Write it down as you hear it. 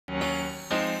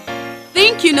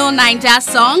think you know Ninja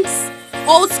songs?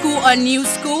 Old school or new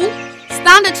school?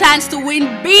 Stand a chance to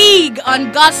win big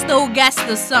on Gusto Guess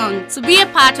the Song. To be a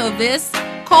part of this,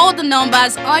 call the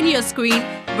numbers on your screen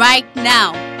right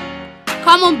now.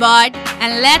 Come on board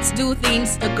and let's do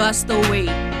things the Gusto way.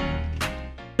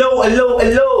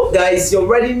 Hello, guys. You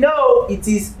already know it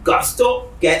is Gusto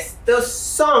Guess the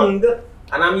Song,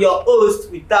 and I'm your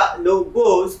host without no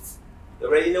ghosts. You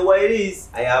already know what it is.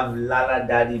 I have Lala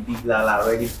Daddy, Big Lala,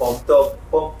 already pumped up.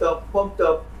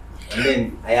 And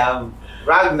then I have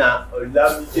Ragnar,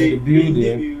 Olamide, in the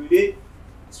building.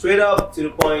 Straight up to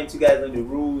the point, you guys know the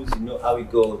rules, you know how we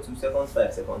go. 2 seconds,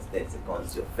 5 seconds, 10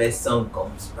 seconds. Your first song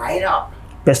comes right up.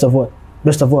 Best of what?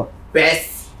 Best of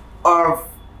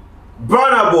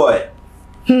Burna Boy.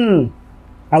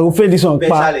 I will play this one.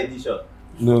 Special edition.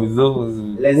 No, let's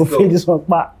go. Play this one.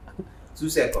 2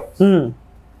 seconds.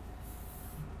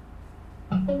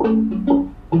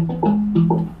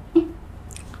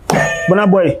 Burna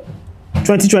Boy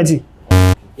 2020.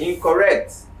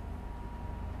 Incorrect.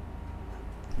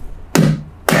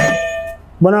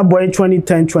 Burna Boy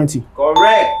 2010-20.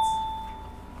 Correct.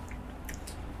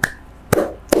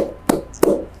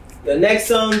 Your next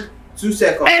song, 2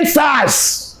 seconds.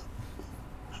 Answers.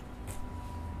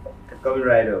 Coming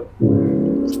right up.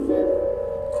 2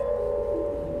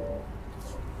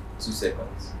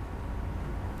 seconds.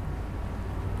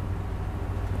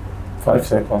 5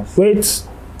 seconds. Wait.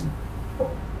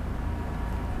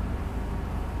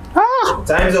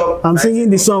 Time's up. I'm singing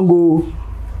the song. Go.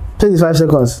 Play this 5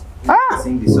 seconds.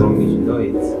 Sing the song, you should know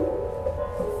it.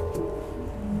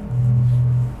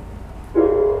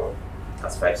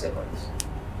 That's 5 seconds.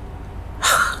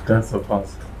 10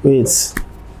 seconds. Wait.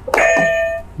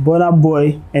 Burna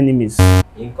Boy Enemies.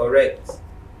 Incorrect.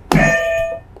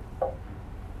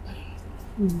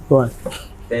 Go on.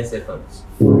 10 seconds.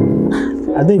 I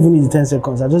don't even need the 10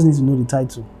 seconds. I just need to know the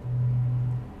title.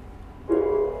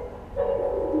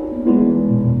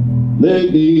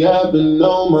 Lately I've been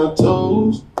on my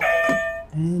toes.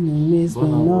 Enemies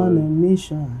been on a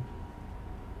mission.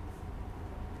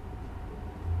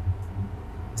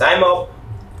 Time up.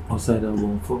 Outside that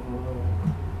one for.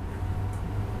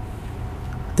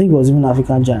 I think it was even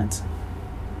African Giant.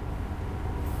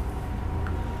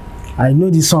 I know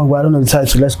this song, but I don't know the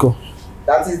title. Let's go.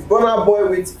 That is Burna Boy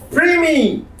with Free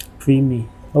Me. Free Me.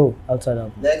 Oh, outside that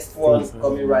one. Next one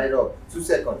coming right up. 2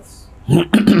 seconds.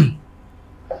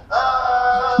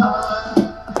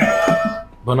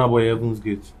 Burna Boy Heaven's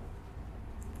Gate.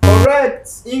 Correct.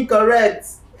 Incorrect.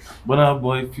 Burna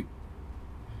Boy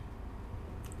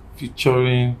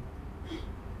featuring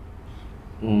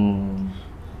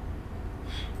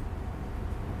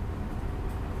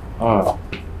Offline.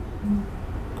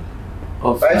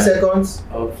 5 seconds.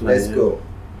 Offline. Let's go.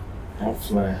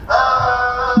 Offline.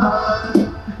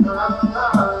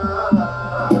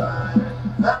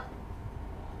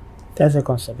 10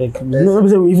 seconds, I beg.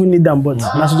 Nobody we even need them, but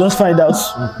I should just find out.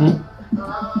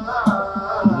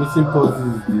 Missing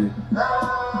pauses is the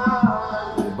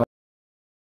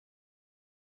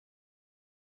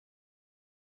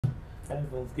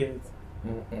Heaven's Gate.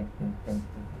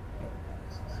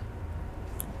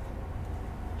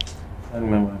 I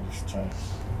remember this time.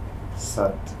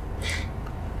 Sad.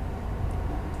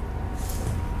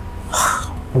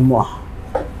 More.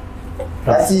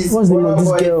 That is What's the name of Burna this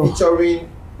Boy girl? featuring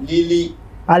Lily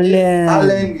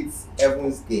Allen with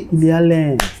Heaven's Gate. Lily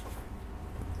Allen.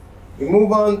 We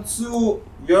move on to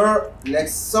your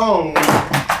next song.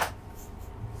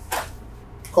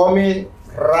 Coming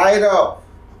right up.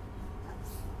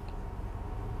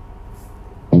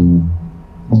 2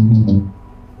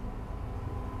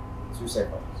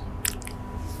 seconds.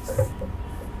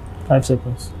 5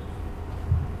 seconds.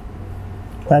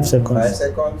 5 seconds. 5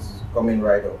 seconds. Coming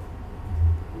right up.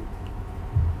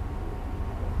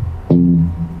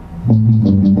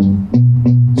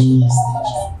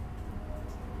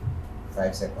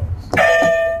 Five seconds.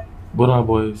 Burna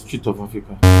Boy Street of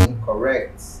Africa.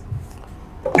 Incorrect.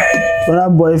 Burna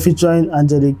Boy featuring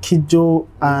Angelique Kidjo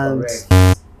and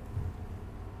Incorrect.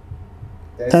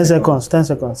 10 seconds. 10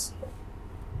 seconds.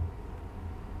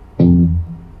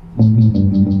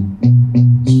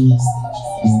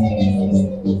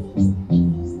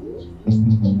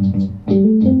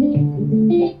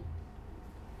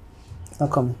 It's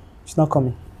not coming. It's not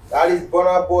coming. That is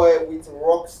Burna Boy with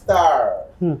Rockstar.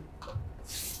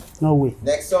 No way.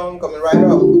 Next song coming right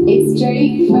up. It's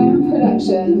J Firm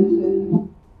Production.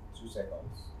 2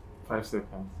 seconds. 5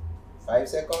 seconds. 5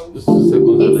 seconds. Just 2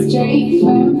 seconds. It's J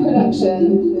Firm Production.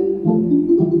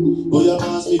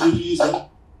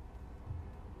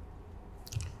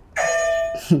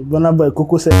 Burna Boy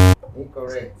Coco said.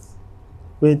 Incorrect.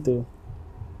 Wait though.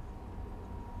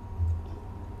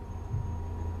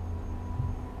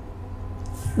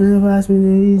 Pass me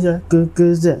the visa,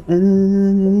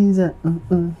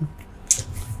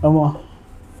 Come on.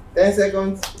 10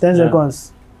 seconds. 10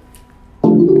 seconds.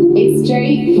 It's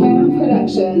Drake Fam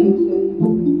Production.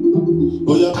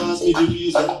 Oh, you pass me the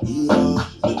visa.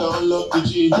 Make I unlock the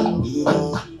genie. And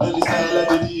the style of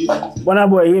the deal. Burna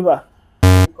Boy, Eva.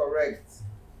 Correct.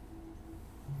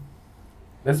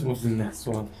 Let's move to the next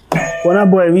one. Burna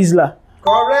Boy, Whistler.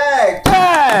 Correct.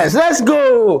 Yes, let's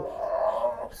go.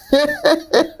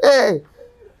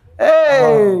 Hey.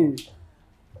 All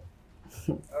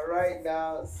right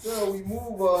now, so we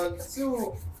move on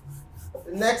to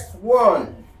the next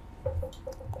one.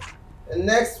 The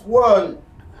next one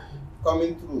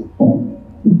coming through.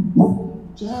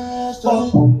 Just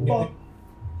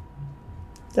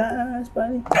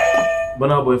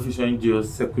Burna Boy featuring Gio,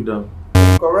 Settle Down.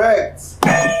 Correct.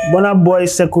 Burna Boy,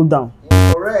 Settle Down.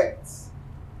 Correct.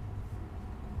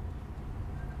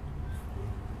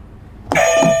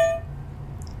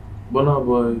 Burna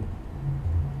Boy,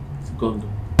 Secondo.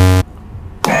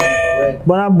 Correct.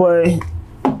 Burna Boy,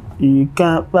 you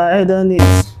can't fight on it.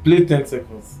 Play 10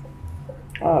 seconds.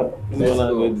 Let's Burna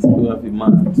go. Boy, discography,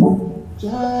 man.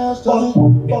 Just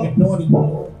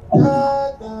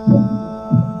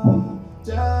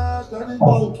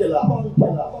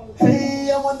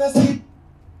Hey, I wanna see.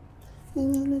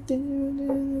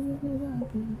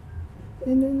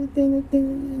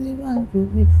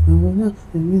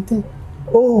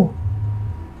 Oh.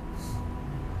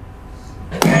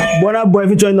 Burna Boy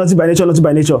featuring Naughty by Nature, Naughty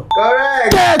by Nature.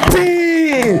 Correct.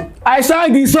 13! I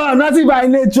sang the song, Naughty by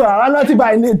Nature, Naughty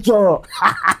by Nature.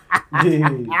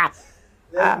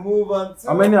 Let's move on to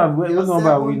How many have we? your What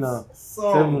number are we now?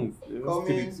 song. 7.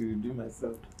 Coming. Let's to do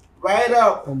myself. Right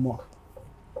up. One more.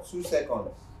 2 seconds.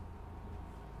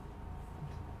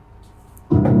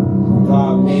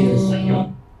 God made us.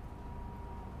 Oh,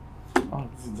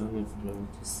 this is done.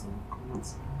 It's done. Come on.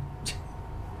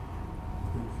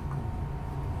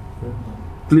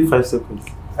 Play 5 seconds.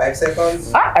 5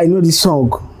 seconds. I know this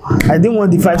song. I didn't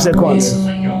want the 5 seconds.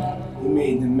 He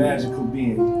made the magical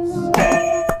beings.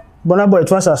 Burna Boy,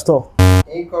 Trust Our Store.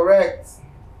 Incorrect.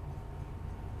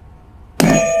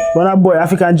 Burna Boy,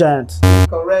 African Giant.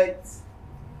 Correct.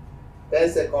 10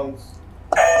 seconds.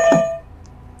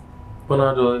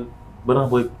 Burna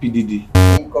Boy, PDD.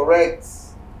 Incorrect.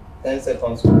 10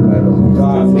 seconds. Right up.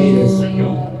 God made us.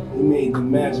 He made the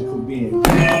magical beings.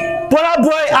 Burna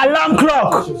Boy, Alarm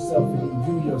Clock. Yourself and you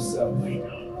view yourself.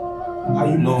 How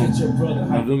you No. look at your brother.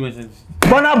 I don't mention it.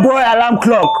 Burna Boy, Alarm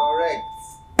Clock. Correct.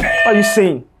 What are you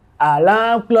saying?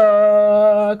 Alarm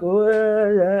clock, oh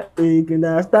yeah, you can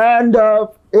stand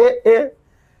up,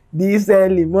 this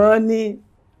early morning,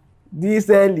 this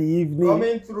early evening.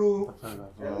 Coming through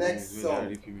the next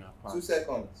song. 2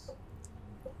 seconds.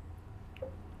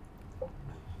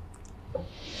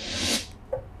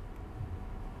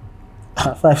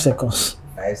 Ah, 5 seconds.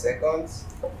 5 seconds.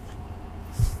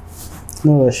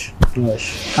 No rush, no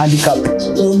rush. Handicap.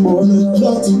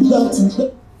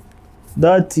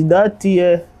 Dirty,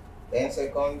 yeah. 10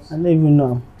 seconds. I don't even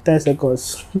know. 10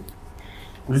 seconds.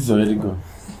 This is already gone.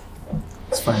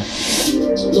 It's fine.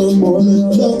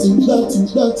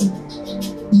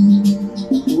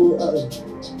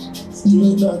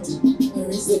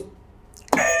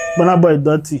 Burna Boy,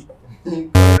 dirty.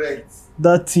 Incorrect.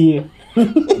 Dirty, yeah.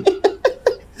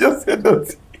 Just said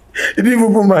that. It didn't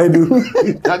even put my do.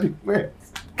 That is man.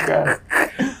 God.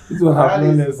 This one That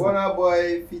happened. is Burna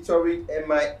Boy featuring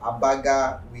M.I.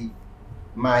 Abaga with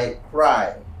My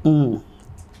Cry. I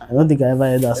don't think I ever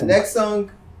heard that The song. next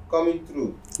song coming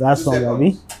through. That 2 song, seconds.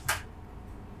 Abby.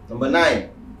 Number 9.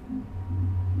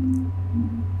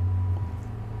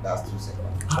 That's 2 seconds.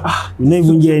 You don't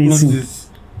even hear anything. This.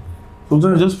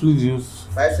 Sometimes just please use.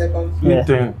 5 seconds. Play Yeah.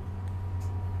 10.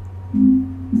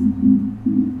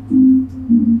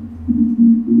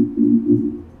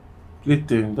 Play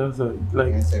 10. That's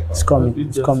like 10 seconds. It's coming,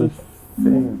 it's coming.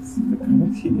 Thanks. I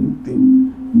cannot hear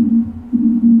anything.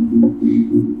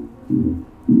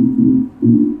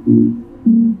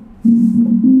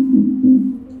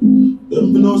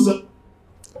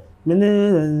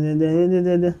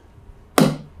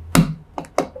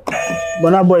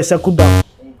 Burna Boy, Settle Down.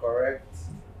 Incorrect.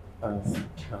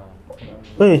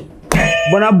 Hey,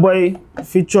 Burna Boy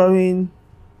featuring.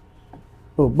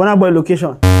 Oh, Burna Boy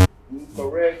Location.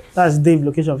 Incorrect. That's Dave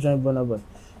Location featuring Burna Boy.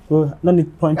 Oh, no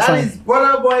need point That sign. is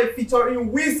Burna Boy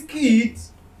featuring Wizkid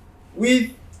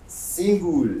with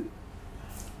Single.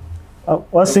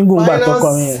 What single back to come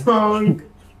Final here? song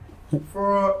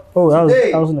for Oh,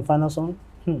 today. that was in the final song.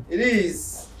 It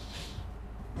is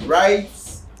Right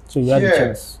So you had the Here.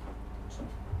 chance.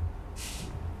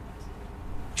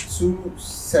 2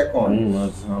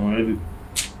 seconds. I'm already.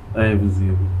 I was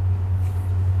able.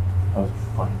 That was the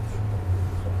point.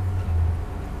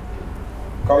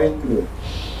 Coming through.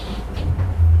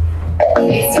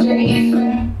 It's straight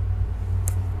from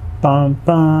Pam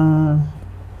pam.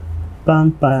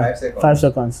 Pam pam. 5 seconds. 5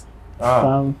 seconds.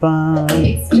 Pam pam.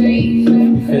 It's straight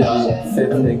from production. Set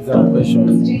the exam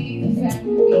question. Straight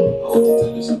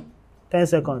from 10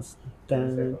 seconds.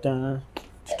 Dun, dun.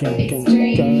 It's straight from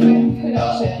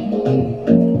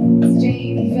production.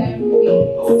 Straight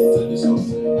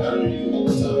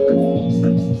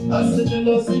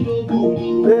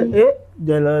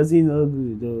Jealousy no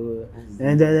good. Oh.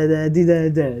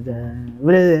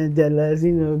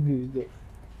 Jealousy no good.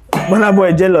 Burna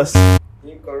boy jealous.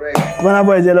 Incorrect. Burna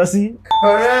boy jealousy.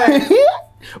 Correct.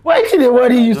 Why should they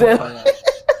worry you say?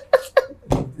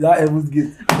 That Evans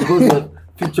gate goes on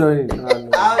featuring.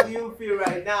 How do you feel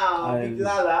right now, Big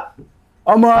Lala?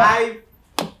 5-0.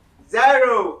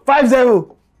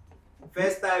 5-0.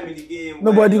 First time in the game.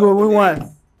 Nobody when go your win one.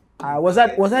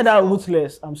 opponent- Was I that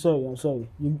ruthless? I'm sorry.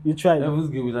 You tried. Evans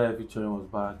gate without a featuring was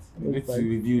bad. You need to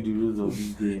review the rules of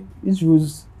this game. Which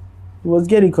rules? He was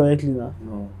getting correctly now.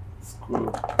 No,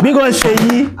 screw. Big on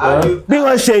Sheyi. How do you- Big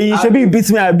on Sheyi. how Shebi do you- beat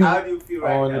me. I beat. How do you feel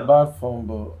I'm right on a now? bad form,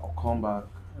 but I'll come back.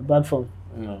 Bad form.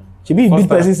 You know. Shebi First beat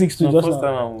time- person 6-2 no, just first now.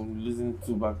 time I'm losing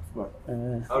 2 back to back.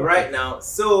 All right now,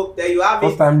 so there you have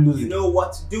First it. time You losing. know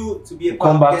what to do to be a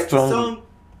Come part back of Get the strong. Song.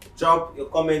 Drop your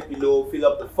comment below, fill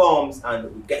up the forms, and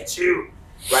we'll get you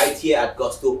right here at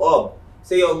Gusto Hub.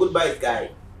 Say your goodbyes, guy.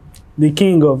 The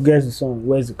king of Guess the Song.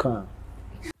 Where's the crown?